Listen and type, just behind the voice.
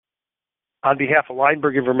On behalf of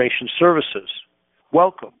Lineberg Information Services,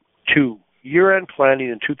 welcome to year-end planning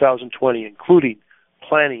in 2020, including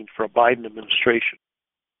planning for a Biden administration.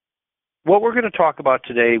 What we're going to talk about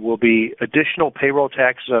today will be additional payroll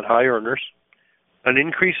taxes on high earners, an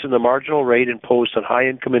increase in the marginal rate imposed on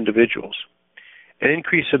high-income individuals, an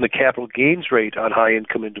increase in the capital gains rate on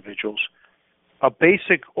high-income individuals, a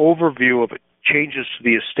basic overview of changes to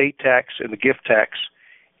the estate tax and the gift tax,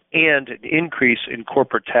 and an increase in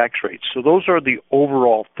corporate tax rates. So those are the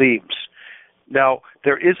overall themes. Now,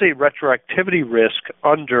 there is a retroactivity risk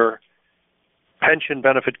under Pension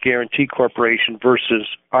Benefit Guaranty Corporation versus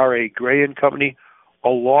R.A. Gray and Company,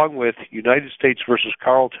 along with United States versus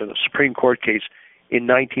Carlton, a Supreme Court case in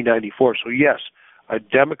 1994. So yes, a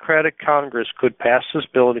Democratic Congress could pass this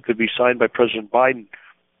bill and it could be signed by President Biden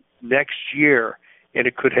next year, and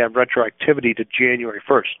it could have retroactivity to January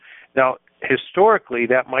 1st. Now, historically,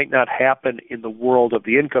 that might not happen in the world of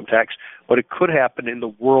the income tax, but it could happen in the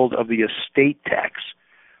world of the estate tax,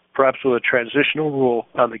 perhaps with a transitional rule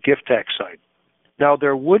on the gift tax side. Now,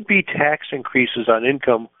 there would be tax increases on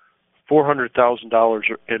income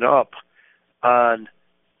 $400,000 and up on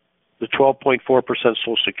the 12.4%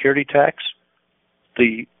 Social Security tax,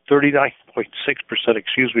 the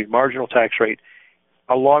 39.6%, marginal tax rate,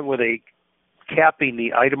 along with a capping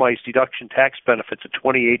the itemized deduction tax benefits at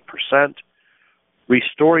 28%,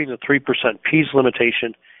 restoring the 3% PEAS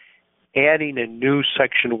limitation, adding a new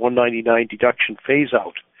Section 199 deduction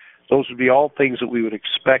phase-out. Those would be all things that we would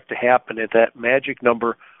expect to happen at that magic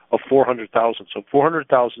number of 400,000. So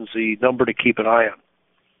 400,000 is the number to keep an eye on.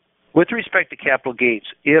 With respect to capital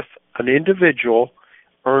gains, if an individual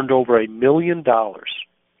earned over $1 million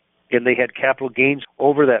and they had capital gains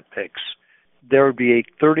over that PIX, there would be a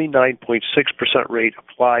 39.6% rate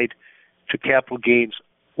applied to capital gains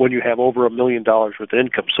when you have over $1 million worth of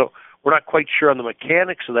income. So we're not quite sure on the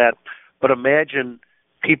mechanics of that, but imagine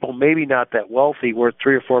people maybe not that wealthy, worth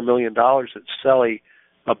 $3 or $4 million that sell a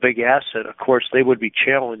big asset. Of course, they would be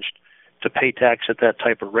challenged to pay tax at that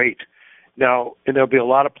type of rate. Now, and there'll be a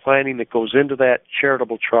lot of planning that goes into that,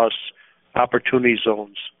 charitable trusts, opportunity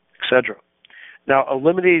zones, etc. Now,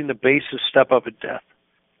 eliminating the basis step-up at death.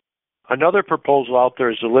 Another proposal out there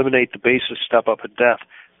is eliminate the basis step-up at death.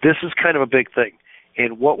 This is kind of a big thing.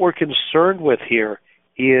 And what we're concerned with here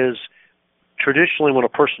is traditionally when a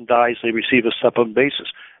person dies, they receive a step-up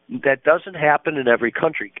basis. That doesn't happen in every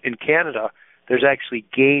country. In Canada, there's actually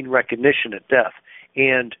gain recognition at death.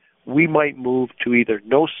 And we might move to either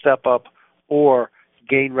no step-up or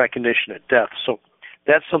gain recognition at death. So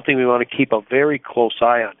that's something we want to keep a very close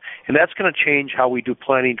eye on. And that's going to change how we do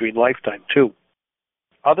planning during lifetime, too.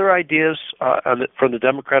 Other ideas from the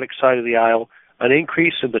Democratic side of the aisle, an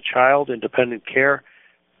increase in the child independent care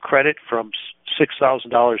credit from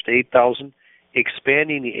 $6,000 to $8,000,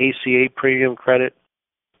 expanding the ACA premium credit,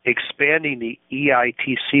 expanding the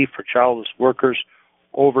EITC for childless workers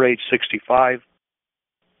over age 65,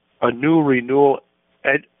 a new renewable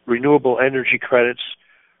energy credits,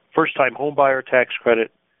 first-time homebuyer tax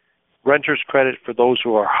credit, renter's credit for those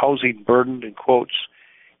who are housing burdened, in quotes,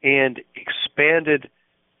 and expanded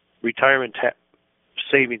retirement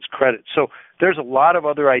savings credit. So there's a lot of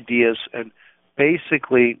other ideas, and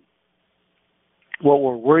basically what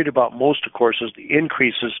we're worried about most, of course, is the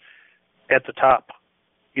increases at the top.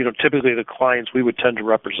 Typically the clients we would tend to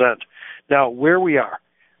represent. Now, where we are,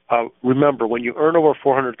 remember, when you earn over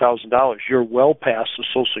 $400,000, you're well past the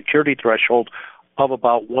Social Security threshold of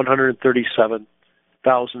about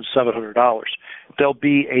 $137,700. There'll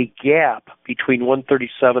be a gap between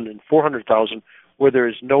 $137,000 and $400,000 where there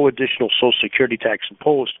is no additional Social Security tax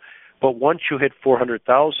imposed. But once you hit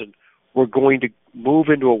 $400,000, we're going to move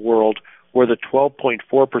into a world where the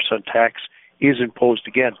 12.4% tax is imposed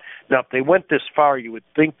again. Now, if they went this far, you would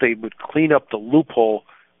think they would clean up the loophole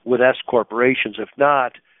with S corporations. If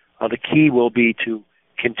not, the key will be to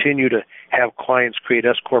continue to have clients create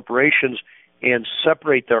S corporations and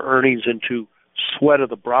separate their earnings into sweat of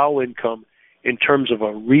the brow income in terms of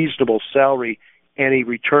a reasonable salary and a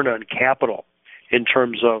return on capital in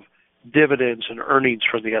terms of dividends and earnings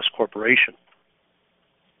from the S corporation.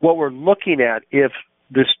 What we're looking at, if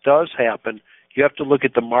this does happen, you have to look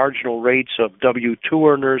at the marginal rates of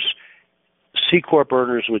W-2 earners, C Corp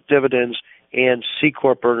earners with dividends, and C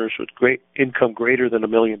Corp earners with great income greater than $1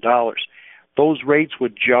 million. Those rates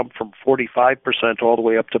would jump from 45% all the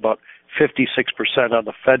way up to about 56% on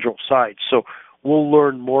the federal side. So we'll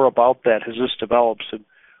learn more about that as this develops, and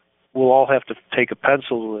we'll all have to take a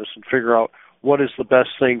pencil to this and figure out what is the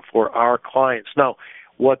best thing for our clients. Now,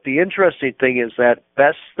 what the interesting thing is that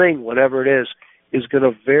best thing, whatever it is going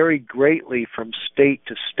to vary greatly from state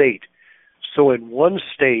to state. So in one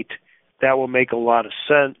state, that will make a lot of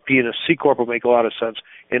sense. Being a C Corp will make a lot of sense.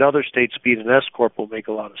 In other states, being an S Corp will make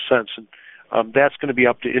a lot of sense. And that's going to be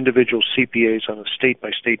up to individual CPAs on a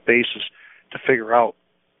state-by-state basis to figure out.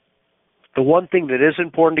 The one thing that is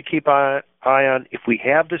important to keep an eye on, if we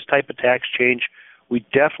have this type of tax change, we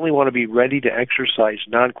definitely want to be ready to exercise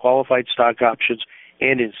non-qualified stock options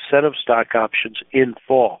and incentive stock options in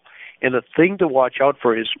fall. And the thing to watch out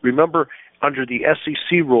for is, remember, under the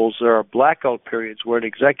SEC rules, there are blackout periods where an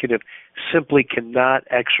executive simply cannot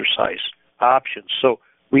exercise options. So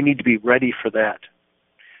we need to be ready for that.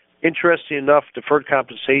 Interesting enough, deferred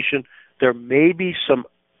compensation, there may be some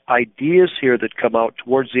ideas here that come out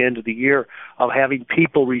towards the end of the year of having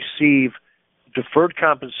people receive deferred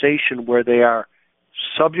compensation where they are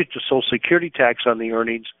subject to Social Security tax on the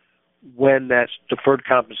earnings when that deferred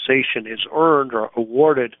compensation is earned or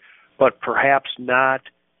awarded, but perhaps not.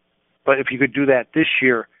 But if you could do that this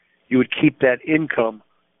year, you would keep that income.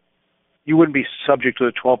 You wouldn't be subject to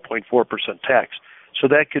the 12.4% tax. So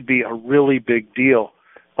that could be a really big deal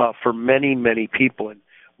for many, many people. And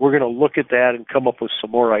we're going to look at that and come up with some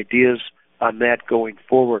more ideas on that going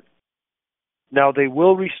forward. Now, they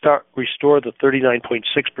will restore the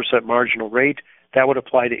 39.6% marginal rate. That would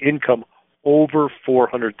apply to income over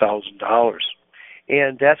 $400,000.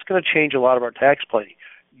 And that's going to change a lot of our tax planning.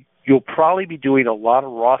 You'll probably be doing a lot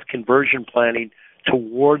of Roth conversion planning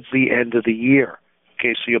towards the end of the year.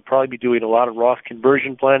 Okay, so you'll probably be doing a lot of Roth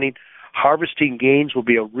conversion planning. Harvesting gains will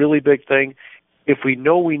be a really big thing. If we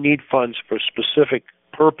know we need funds for a specific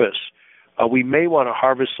purpose, we may want to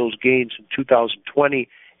harvest those gains in 2020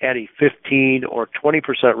 at a 15 or 20%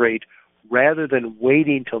 rate rather than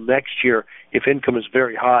waiting till next year if income is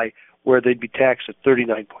very high where they'd be taxed at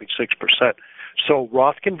 39.6%. So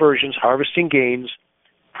Roth conversions, harvesting gains,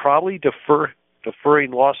 probably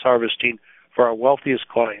deferring loss harvesting for our wealthiest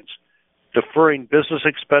clients, deferring business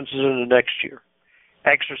expenses in the next year,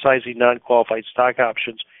 exercising non-qualified stock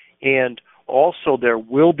options, and also there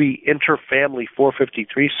will be interfamily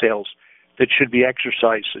 453 sales that should be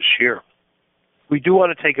exercised this year. We do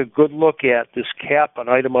want to take a good look at this cap on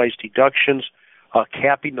itemized deductions,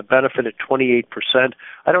 capping the benefit at 28%.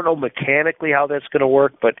 I don't know mechanically how that's going to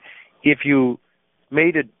work, but if you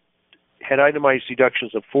had itemized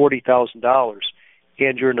deductions of $40,000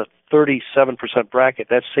 and you're in a 37% bracket,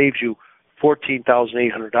 that saves you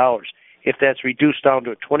 $14,800. If that's reduced down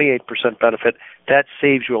to a 28% benefit, that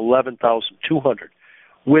saves you $11,200.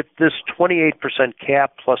 With this 28%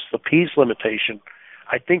 cap plus the P's limitation,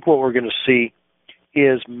 I think what we're going to see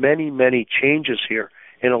is many, many changes here.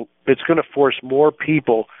 And it's going to force more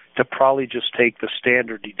people to probably just take the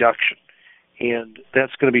standard deduction. And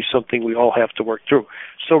that's going to be something we all have to work through.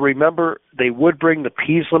 So remember, they would bring the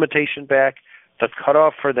P's limitation back. The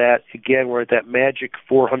cutoff for that, again, we're at that magic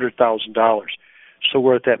 $400,000. So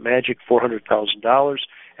we're at that magic $400,000.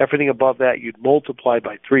 Everything above that, you'd multiply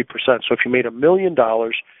by 3%. So if you made $1 million,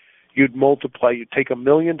 you'd take $1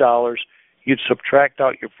 million, you'd subtract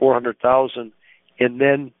out your $400,000, and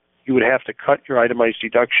then you would have to cut your itemized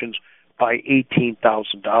deductions by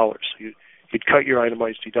 $18,000. You'd cut your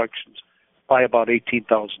itemized deductions by about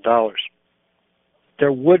 $18,000.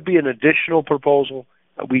 There would be an additional proposal.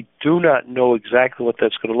 We do not know exactly what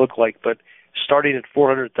that's going to look like, but starting at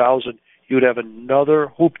 $400,000, you would have another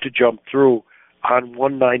hoop to jump through on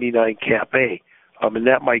 199 Cap A, and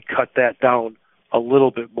that might cut that down a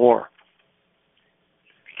little bit more.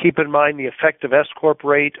 Keep in mind the effective S Corp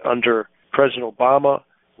rate under President Obama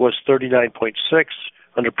was 39.6.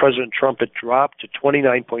 Under President Trump, it dropped to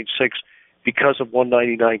 29.6 because of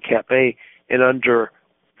 199 Cap A, and under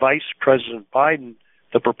Vice President Biden,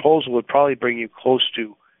 the proposal would probably bring you close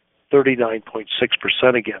to 39.6%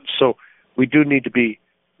 again. So we do need to be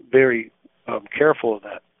very careful of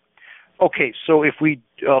that. Okay, so if we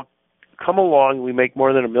come along, we make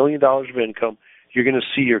more than $1 million of income, you're going to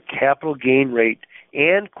see your capital gain rate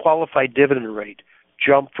and qualified dividend rate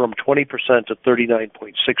jump from 20% to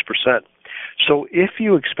 39.6%. So if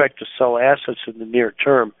you expect to sell assets in the near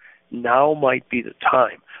term, now might be the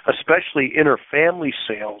time, especially interfamily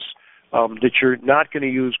sales that you're not going to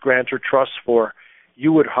use grant or trust for.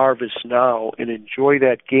 You would harvest now and enjoy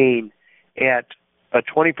that gain at a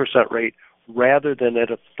 20% rate rather than at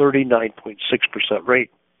a 39.6% rate.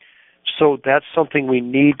 So that's something we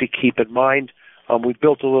need to keep in mind. We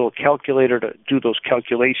built a little calculator to do those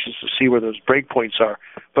calculations to see where those breakpoints are,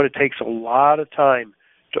 but it takes a lot of time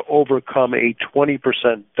to overcome a 20%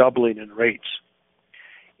 doubling in rates.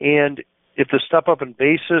 And if the step-up in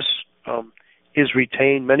basis is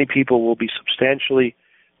retained, many people will be substantially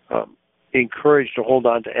encouraged to hold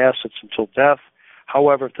on to assets until death.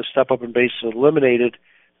 However, if the step-up in basis is eliminated,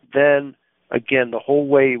 then again, the whole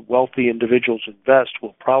way wealthy individuals invest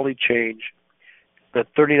will probably change. The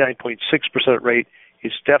 39.6% rate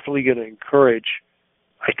is definitely going to encourage,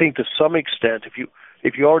 I think to some extent,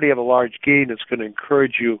 if you already have a large gain, it's going to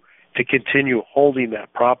encourage you to continue holding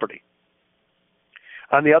that property.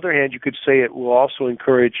 On the other hand, you could say it will also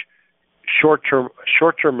encourage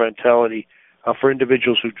short-term mentality for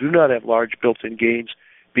individuals who do not have large built-in gains,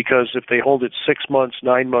 because if they hold it 6 months,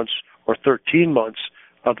 9 months, or 13 months,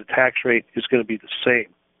 the tax rate is going to be the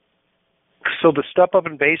same. So the step up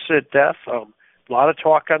in basis at death, a lot of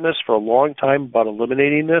talk on this for a long time about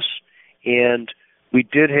eliminating this, and we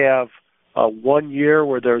did have 1 year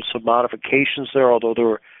where there were some modifications there, although there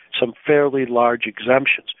were some fairly large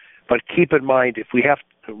exemptions. But keep in mind, if we have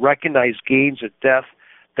to recognize gains at death,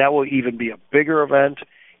 that will even be a bigger event,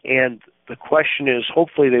 and the question is,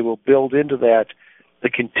 hopefully they will build into that the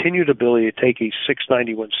continued ability to take a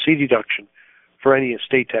 691C deduction for any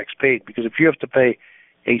estate tax paid, because if you have to pay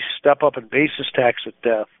a step-up in basis tax at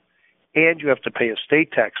death and you have to pay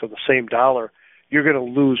estate tax on the same dollar, you're going to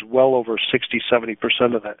lose well over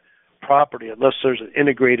 60-70% of that property unless there's an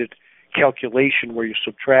integrated calculation where you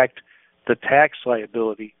subtract the tax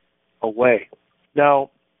liability away. Now,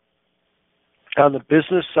 on the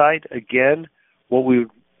business side, again, what we're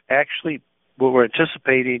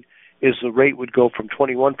anticipating is the rate would go from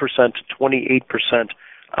 21% to 28%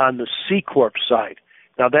 on the C Corp side.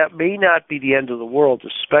 Now, that may not be the end of the world,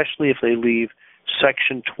 especially if they leave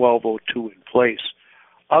Section 1202 in place.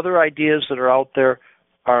 Other ideas that are out there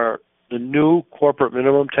are the new corporate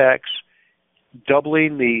minimum tax,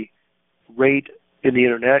 doubling the rate in the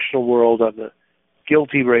international world on the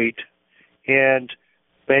GILTI rate, and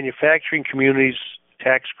manufacturing communities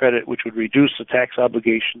tax credit, which would reduce the tax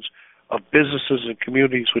obligations of businesses and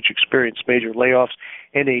communities which experience major layoffs,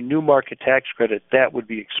 and a new market tax credit that would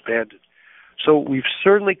be expanded. So we've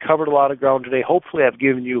certainly covered a lot of ground today. Hopefully I've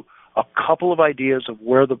given you a couple of ideas of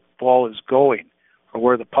where the ball is going, or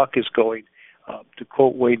where the puck is going, to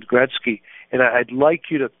quote Wayne Gretzky. And I'd like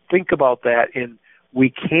you to think about that. And we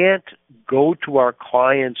can't go to our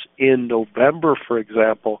clients in November, for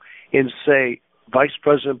example, and say, Vice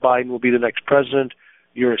President Biden will be the next president.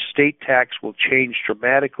 Your estate tax will change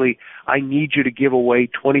dramatically. I need you to give away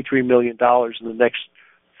 $23 million in the next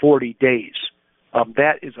 40 days.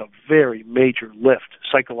 That is a very major lift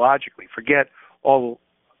psychologically. Forget all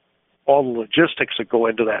the logistics that go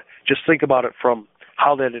into that. Just think about it from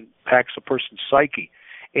how that impacts a person's psyche.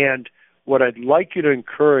 And what I'd like you to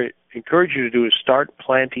encourage you to do is start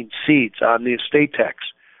planting seeds on the estate tax,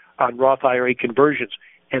 on Roth IRA conversions,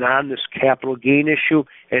 and on this capital gain issue,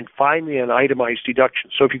 and finally an itemized deduction.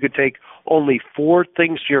 So if you could take only 4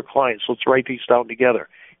 things to your clients, let's write these down together.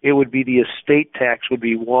 It would be the estate tax would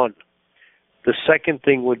be one. The second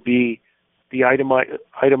thing would be the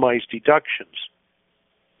itemized deductions,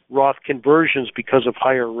 Roth conversions because of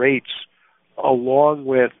higher rates, along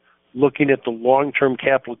with looking at the long-term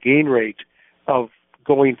capital gain rate of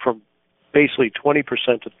going from basically 20%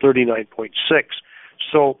 to 39.6%.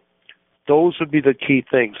 So those would be the key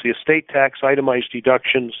things: the estate tax, itemized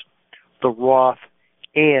deductions, the Roth,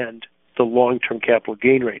 and the long-term capital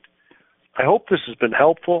gain rate. I hope this has been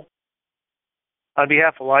helpful. On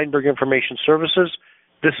behalf of Lineberg Information Services,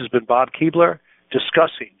 this has been Bob Keebler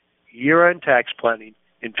discussing year-end tax planning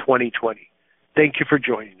in 2020. Thank you for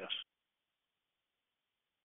joining us.